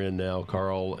time that we're in now,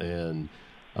 Carl, and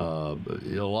a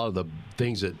lot of the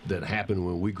things that happened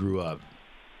when we grew up.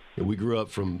 We grew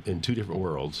up in two different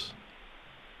worlds.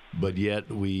 But yet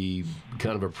we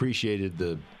kind of appreciated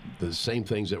the same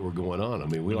things that were going on. I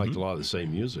mean, we liked a lot of the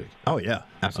same music. Oh yeah,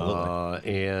 absolutely. I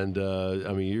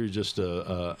mean, you're just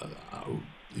a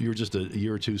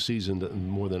year or two seasoned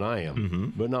more than I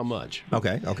am, but not much.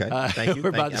 Okay. Thank you. We're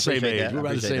about the same age. We're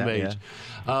about the same age.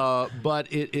 But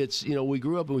it's we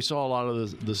grew up and we saw a lot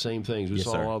of the same things. We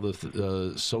saw a lot of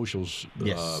the social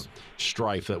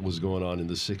strife that was going on in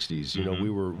the '60s. We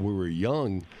were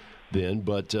young then,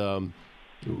 but.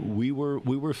 We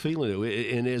were feeling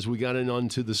it, and as we got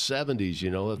onto the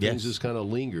 '70s, things just kind of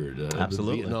lingered.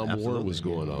 Absolutely, the Vietnam War was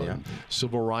Absolutely. going on. Yeah.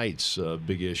 Civil rights,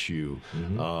 big issue.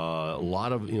 A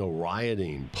lot of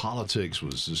rioting. Politics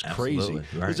was just crazy.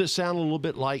 Absolutely, right. Does it sound a little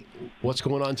bit like what's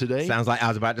going on today? Sounds like I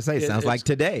was about to say. Sounds like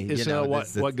today. It's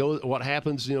what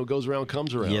happens. Goes around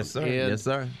comes around. Yes, sir. Yes,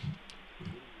 sir.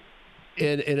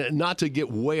 And not to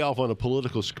get way off on a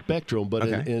political spectrum, but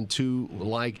into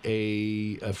like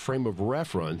a frame of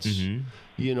reference,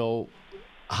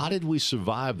 how did we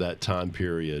survive that time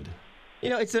period?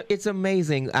 It's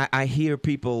amazing. I hear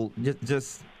people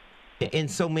just in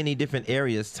so many different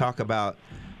areas talk about.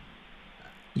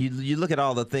 You look at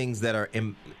all the things that are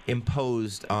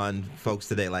imposed on folks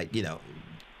today, like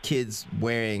kids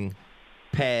wearing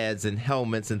pads and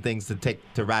helmets and things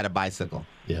to ride a bicycle.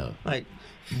 Yeah, like.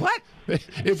 What?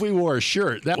 If we wore a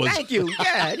shirt, that was. Thank you.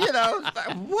 Yeah,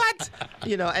 what?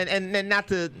 And not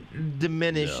to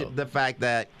diminish the fact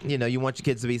that you want your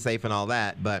kids to be safe and all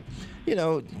that, but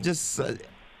just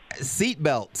seat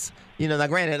belts. Now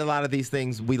granted, a lot of these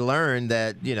things we learned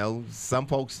that some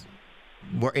folks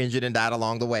were injured and died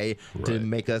along the way to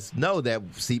make us know that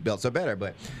seat belts are better.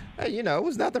 But it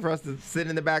was nothing for us to sit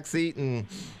in the back seat and.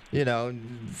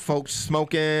 Folks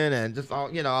smoking and just all,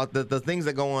 the things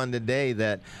that go on today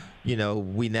that,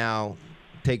 we now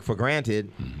take for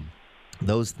granted.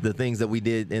 The things that we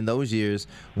did in those years,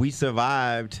 we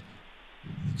survived.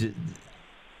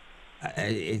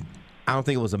 I don't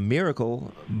think it was a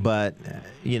miracle, but,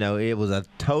 it was a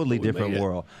totally different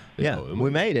world. Yeah, we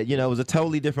made it. It was a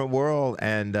totally different world,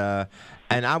 and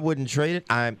I wouldn't trade it.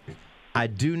 I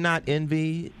do not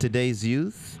envy today's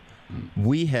youth.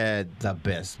 We had the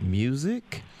best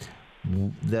music.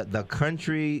 The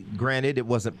country, granted, it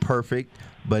wasn't perfect,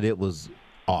 but it was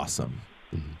awesome.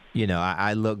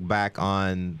 I look back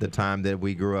on the time that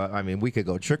we grew up. I mean, we could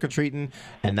go trick-or-treating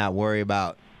and not worry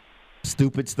about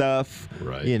stupid stuff.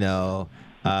 Right.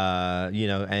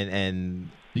 And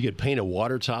you could paint a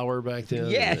water tower back then.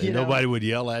 Yeah, and nobody would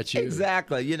yell at you.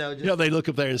 Exactly. They look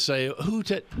up there and say, "Who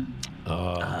that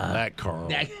Carl?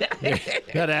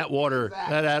 that Atwater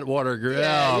girl.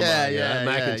 Yeah,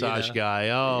 McIntosh guy.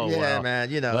 Oh, yeah, well. man.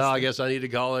 Well, I guess I need to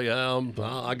call him.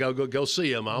 I gotta go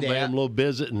see him. I'll pay him a little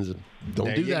visit and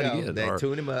don't do that again. They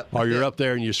tune him up. Or you're up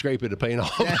there and you're scraping the paint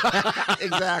off.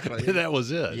 Exactly. That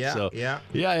was it. Yeah. So,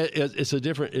 it's a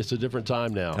different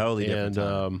time now. Totally different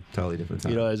time. Totally different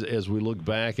time. As we look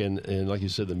back and like you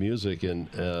said, the music and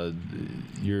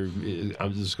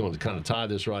I'm just going to kind of tie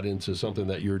this right into something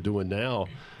that you're doing now.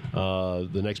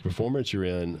 The next performance you're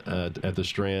in at the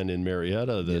Strand in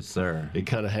Marietta. Yes, sir. It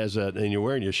kind of has that, and you're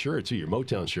wearing your shirt too, your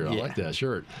Motown shirt. I like that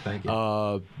shirt. Thank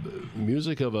you.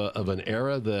 Music of an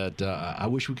era that I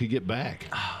wish we could get back,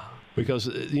 because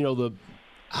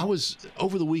I was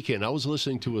over the weekend. I was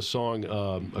listening to a song,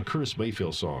 a Curtis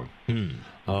Mayfield song,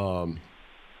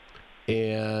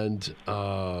 and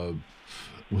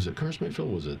was it Curtis Mayfield?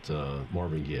 Or was it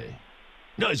Marvin Gaye?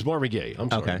 No, it's Marvin Gaye. I'm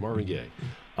sorry, Marvin Gaye.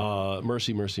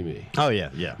 Mercy, Mercy Me. Oh yeah.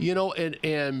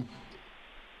 And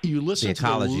you listen to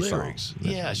the lyrics. Songs.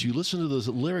 Yes, you listen to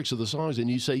the lyrics of the songs, and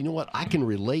you say, you know what? I can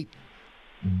relate.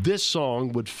 This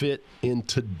song would fit in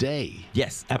today.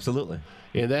 Yes, absolutely.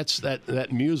 And that's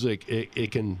that music.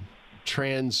 It can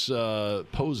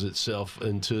transpose itself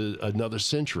into another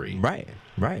century. Right.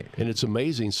 And it's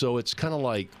amazing. So it's kind of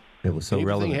like it was so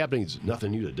relevant. Everything happening is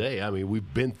nothing new today. I mean,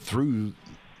 we've been through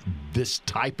this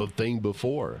type of thing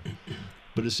before.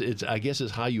 but it's I guess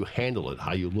it's how you handle it,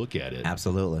 how you look at it.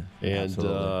 Absolutely. And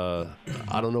Absolutely.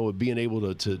 I don't know, being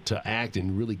able to act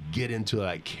and really get into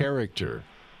that character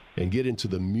and get into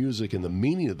the music and the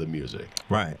meaning of the music.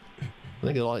 Right. I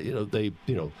think a lot,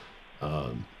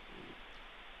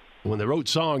 when they wrote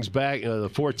songs back, the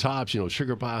Four Tops,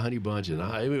 Sugar Pie, Honey Bunch, and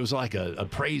it was like a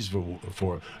praise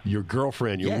for your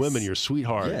girlfriend, your Yes. women, your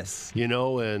sweetheart, Yes.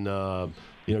 and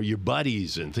your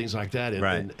buddies and things like that. And,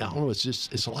 Right. and I don't know,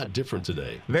 it's a lot different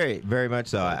today. Very, very much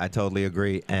so. I totally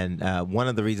agree. And one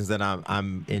of the reasons that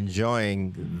I'm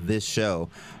enjoying this show,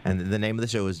 and the name of the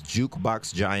show is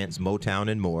Jukebox Giants, Motown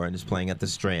and More, and it's playing at the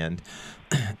Strand,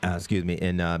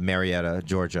 in Marietta,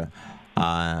 Georgia.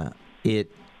 I'm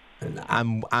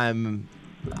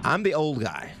the old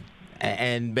guy,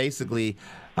 and basically,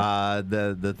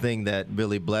 the thing that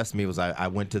really blessed me was I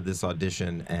went to this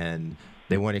audition and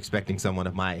they weren't expecting someone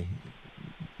of my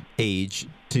age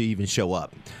to even show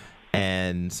up.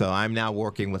 And so I'm now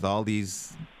working with all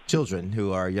these children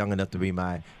who are young enough to be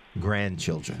my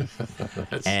grandchildren.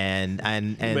 and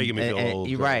making me feel old,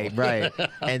 Carl. Right.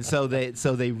 And so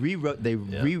they rewrote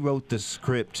the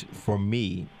script for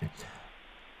me,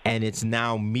 and it's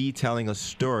now me telling a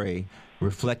story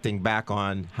reflecting back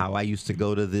on how I used to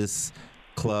go to this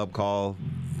club called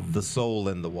The Soul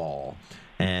in the Wall,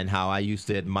 and how I used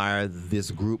to admire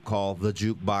this group called the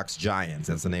Jukebox Giants.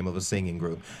 That's the name of a singing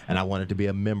group. And I wanted to be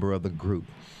a member of the group.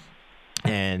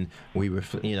 And we were,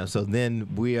 so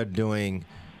then we are doing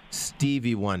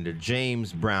Stevie Wonder,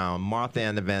 James Brown, Martha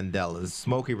and the Vandellas,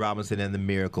 Smokey Robinson and the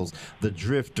Miracles, the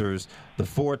Drifters, the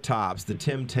Four Tops, the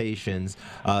Temptations.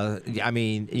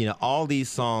 All these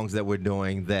songs that we're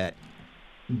doing that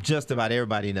just about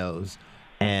everybody knows.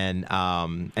 And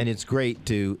it's great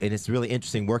and it's really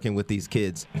interesting working with these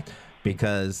kids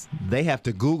because they have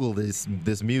to Google this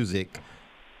music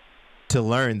to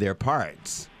learn their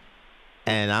parts.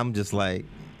 And I'm just like,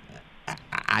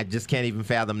 I just can't even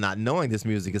fathom not knowing this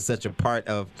music is such a part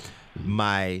of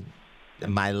my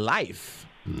life.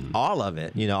 All of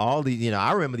it, all these,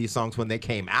 I remember these songs when they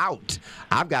came out.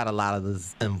 I've got a lot of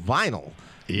this in vinyl.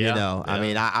 Yeah. I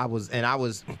mean, I was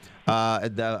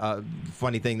the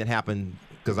funny thing that happened,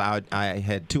 because I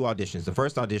had two auditions. The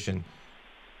first audition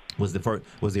was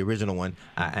the original one,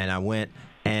 and I went,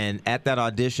 and at that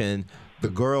audition, the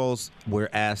girls were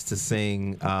asked to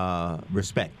sing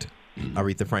 "Respect,"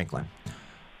 Aretha Franklin,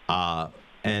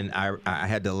 and I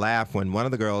had to laugh when one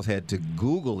of the girls had to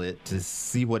Google it to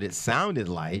see what it sounded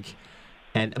like.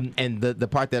 And the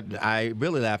part that I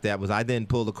really laughed at was I then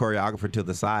pulled the choreographer to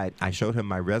the side. I showed him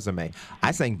my resume.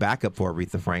 I sang backup for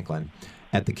Aretha Franklin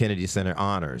at the Kennedy Center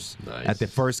Honors, Nice. at the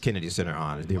first Kennedy Center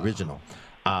Honors, the original.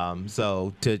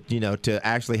 So to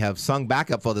actually have sung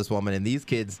backup for this woman, and these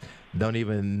kids don't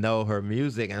even know her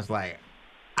music, and it's like,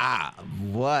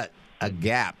 what a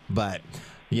gap. But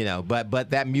but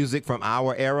that music from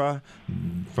our era,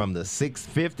 from the 50s,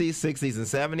 60s, and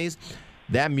 70s.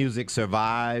 That music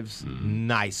survives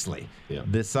nicely. Yeah.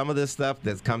 Some of this stuff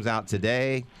that comes out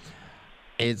today,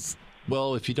 it's...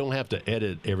 Well, if you don't have to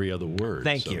edit every other word.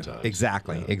 Thank you. sometimes.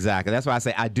 Exactly. That's why I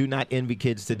say I do not envy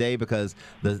kids today, because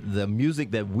the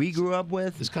music that we grew up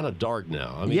with... It's kind of dark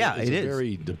now. I mean, Yeah, it's it is.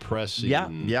 very depressing.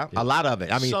 Yeah, a lot of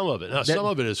it. I mean, some of it. No, some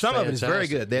of it is some of it is very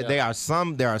fantastic.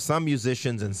 good. There are some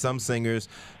musicians and some singers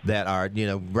that are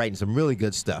writing some really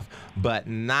good stuff, but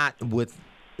not with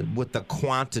the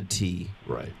quantity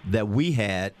Right. that we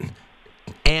had,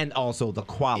 and also the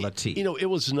quality. It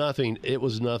was nothing. It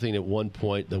was nothing at one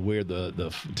point that where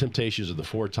the Temptations of the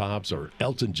Four Tops, or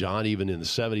Elton John, even in the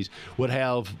 70s, would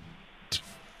have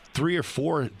 3 or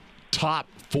 4 top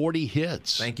 40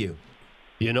 hits. Thank you.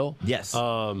 Yes.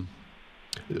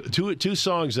 Two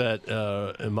songs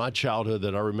that in my childhood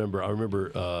that I remember.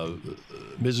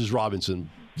 Mrs. Robinson.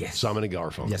 Yes. Simon and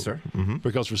Garfunkel. Yes, sir. Mm-hmm.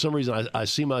 Because for some reason I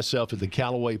see myself at the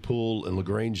Callaway Pool in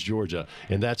LaGrange, Georgia,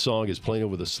 and that song is playing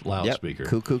over the loudspeaker.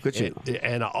 Cuckoo, cuckoo.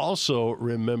 And I also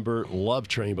remember Love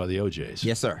Train by the OJs.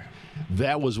 Yes, sir.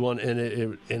 That was one,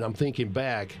 and I'm thinking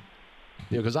back,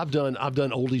 because I've done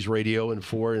oldies radio and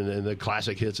the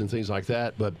classic hits and things like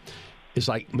that, but it's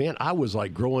like, man, I was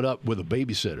like growing up with a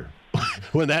babysitter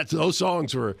when those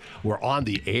songs were on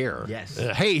the air. Yes.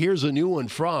 Hey, here's a new one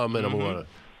from, and I'm going,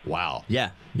 wow.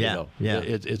 Yeah.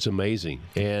 It's amazing,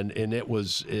 and it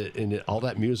was all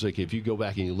that music. If you go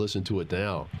back and you listen to it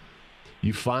now,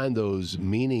 you find those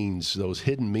meanings, those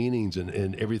hidden meanings,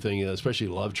 and everything. Especially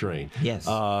Love Train. Yes.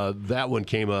 That one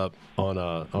came up on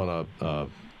a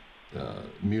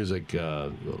music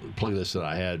playlist that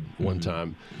I had one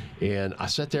time, and I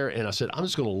sat there and I said, I'm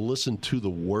just going to listen to the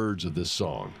words of this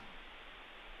song,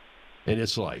 and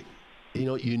it's like,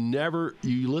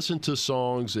 you listen to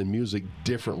songs and music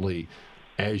differently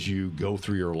as you go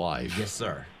through your life. Yes,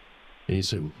 sir. And you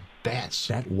say, that's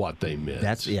what they meant.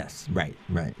 Yes, right.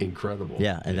 Incredible.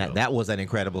 Yeah, and that was an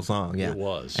incredible song. Yeah, it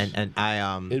was. And I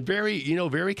and very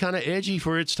very kind of edgy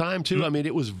for its time too. I mean,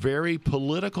 it was very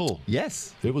political.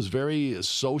 Yes, it was very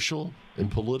social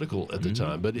and political at the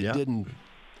time, but it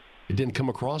didn't come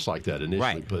across like that initially.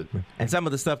 Right. But and some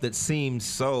of the stuff that seemed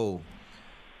so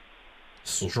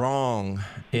strong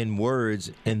in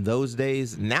words in those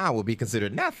days now would be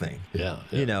considered nothing. Yeah.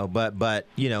 But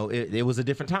it was a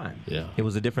different time. Yeah, it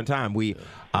was a different time. We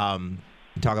talk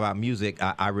about music.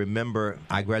 I remember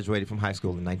I graduated from high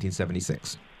school in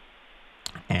 1976,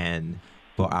 and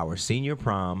for our senior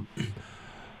prom,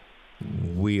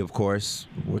 we of course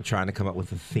were trying to come up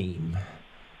with a theme,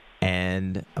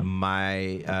 and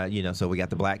so we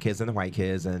got the black kids and the white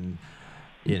kids, and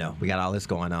we got all this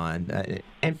going on.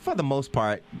 And for the most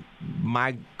part,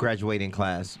 my graduating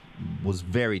class was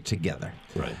very together.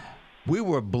 Right. We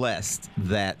were blessed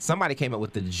that somebody came up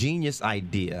with the genius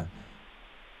idea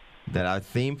that our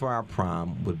theme for our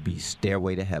prom would be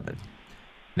Stairway to Heaven.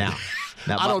 Now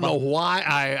I don't know why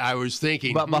I was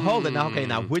thinking. But hold it. Now, okay,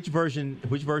 now which version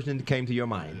came to your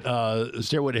mind?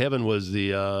 Stairway to Heaven was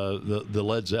the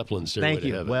Led Zeppelin Stairway Thank to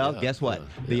you. Heaven. Well, guess what?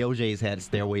 The OJs had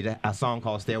a song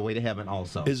called Stairway to Heaven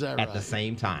also. Is that right? At the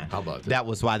same time. How about that? That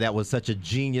was why that was such a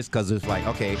genius, because it was like,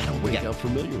 okay, I'm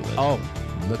familiar with that. Oh,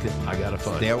 look at I gotta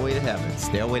find Stairway to Heaven.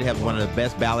 Stairway to Heaven, one of the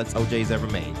best ballads OJ's ever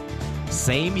made.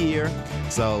 Same year,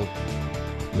 so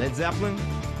Led Zeppelin,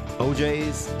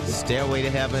 OJ's Stairway to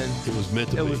Heaven. It was meant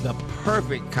to be. It was the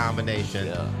perfect combination.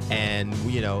 Yeah. And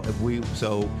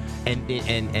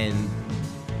and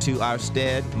to our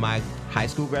stead, my high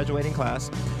school graduating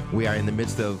class, we are in the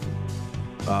midst of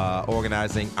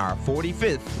organizing our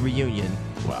 45th reunion.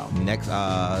 Wow. Next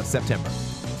September.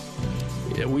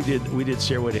 Yeah, we did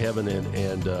Stairway to Heaven,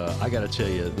 and I got to tell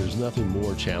you, there's nothing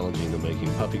more challenging than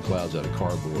making puppy clouds out of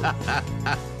cardboard.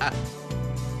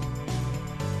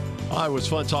 It was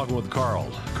fun talking with Carl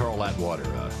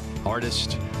Atwater,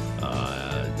 artist,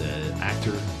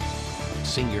 actor,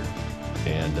 singer,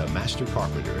 and master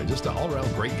carpenter, and just an all-around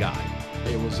great guy.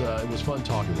 It was fun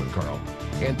talking with Carl.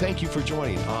 And thank you for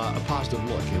joining A Positive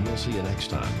Look, and we'll see you next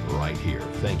time right here.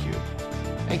 Thank you,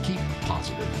 and keep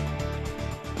positive.